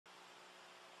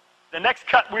The next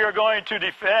cut we are going to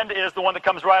defend is the one that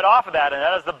comes right off of that, and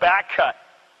that is the back cut.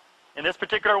 In this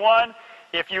particular one,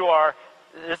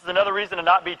 this is another reason to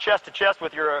not be chest to chest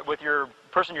with your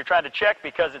person you're trying to check,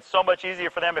 because it's so much easier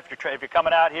for them if you're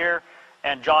coming out here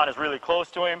and John is really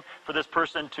close to him, for this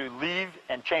person to leave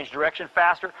and change direction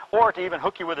faster, or to even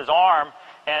hook you with his arm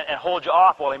and hold you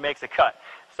off while he makes a cut.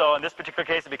 So in this particular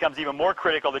case, it becomes even more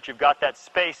critical that you've got that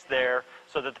space there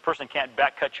so that the person can't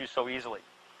back cut you so easily.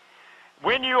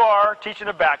 When you are teaching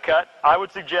a back cut, I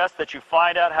would suggest that you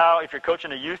find out how, if you're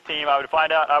coaching a youth team, I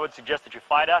would suggest that you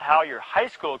find out how your high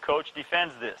school coach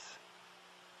defends this.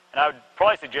 And I would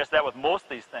probably suggest that with most of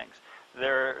these things.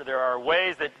 There are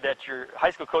ways that your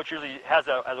high school coach usually has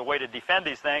a way to defend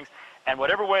these things, and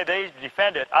whatever way they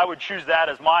defend it, I would choose that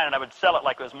as mine, and I would sell it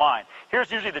like it was mine.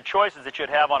 Here's usually the choices that you'd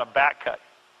have on a back cut.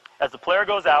 As the player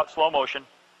goes out, slow motion,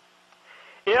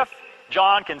 if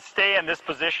John can stay in this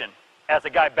position as the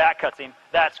guy back cuts him,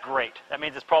 that's great. That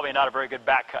means it's probably not a very good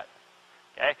back cut.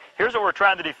 Okay? Here's what we're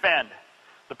trying to defend.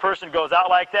 The person goes out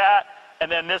like that,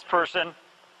 and then this person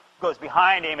goes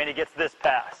behind him and he gets this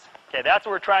pass. Okay, that's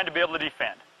what we're trying to be able to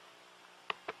defend.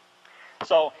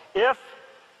 So if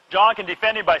John can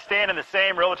defend him by staying in the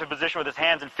same relative position with his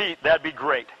hands and feet, that'd be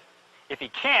great. If he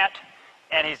can't,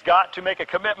 and he's got to make a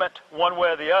commitment one way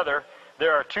or the other,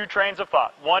 there are two trains of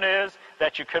thought. One is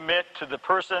that you commit to the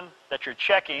person that you're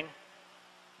checking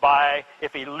by,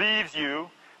 if he leaves you,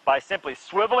 by simply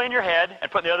swiveling your head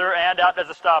and putting the other hand out as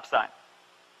a stop sign.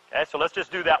 Okay, so let's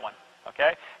just do that one.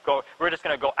 Okay, we're just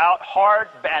going to go out hard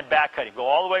and back cutting. Go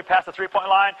all the way past the three-point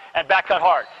line and back cut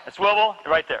hard. And swivel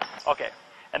right there. Okay,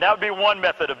 and that would be one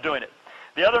method of doing it.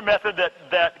 The other method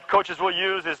that coaches will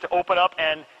use is to open up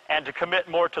and to commit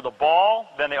more to the ball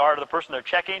than they are to the person they're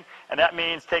checking. And that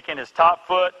means taking his top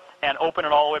foot and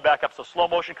opening all the way back up. So slow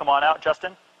motion, come on out,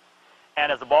 Justin.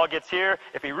 And as the ball gets here,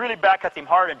 if he really back cuts him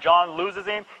hard and John loses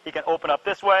him, he can open up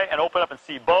this way and open up and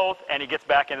see both, and he gets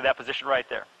back into that position right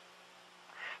there.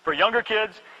 For younger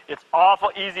kids, it's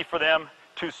awful easy for them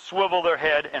to swivel their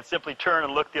head and simply turn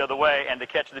and look the other way and to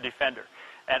catch the defender.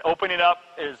 And opening up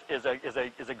is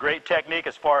a great technique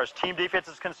as far as team defense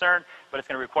is concerned, but it's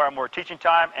going to require more teaching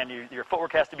time, and your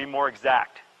footwork has to be more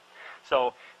exact.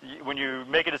 So when you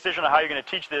make a decision on how you're going to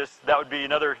teach this, that would be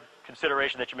another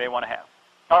consideration that you may want to have.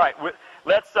 All right,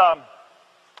 let's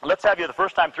have you the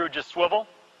first time through just swivel,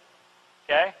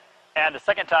 okay, and the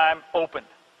second time open,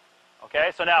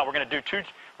 okay. So now we're going to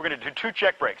do two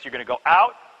check breaks. You're going to go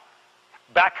out,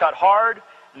 back cut hard,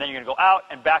 and then you're going to go out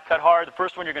and back cut hard. The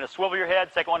first one you're going to swivel your head.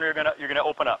 Second one you're going to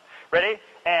open up. Ready?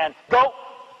 And go,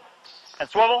 and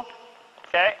swivel,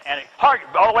 okay, and hard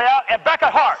all the way out and back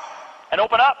cut hard, and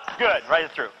open up. Good,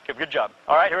 right through. Okay, good job.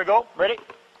 All right, here we go. Ready?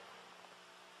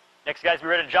 Next guys, be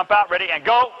ready to jump out. Ready, and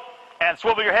go. And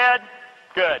swivel your head.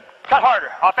 Good. Cut harder.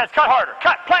 Offense, cut harder.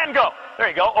 Cut, plant, and go. There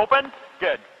you go. Open.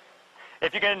 Good.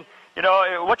 If you can,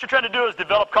 what you're trying to do is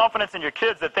develop confidence in your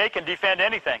kids that they can defend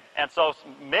anything. And so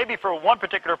maybe for one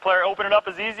particular player, opening up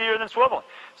is easier than swiveling.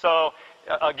 So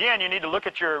again, you need to look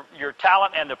at your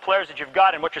talent and the players that you've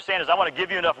got, and what you're saying is, I want to give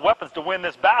you enough weapons to win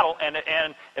this battle, and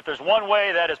if there's one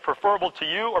way that is preferable to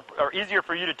you, or easier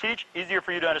for you to teach, easier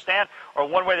for you to understand, or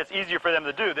one way that's easier for them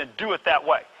to do, then do it that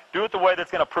way. Do it the way that's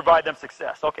going to provide them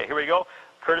success. Okay, here we go.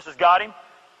 Curtis has got him,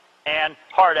 and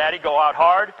hard, Addy, go out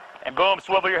hard, and boom,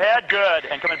 swivel your head, good,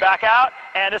 and coming back out,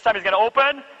 and this time he's going to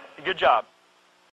open, good job.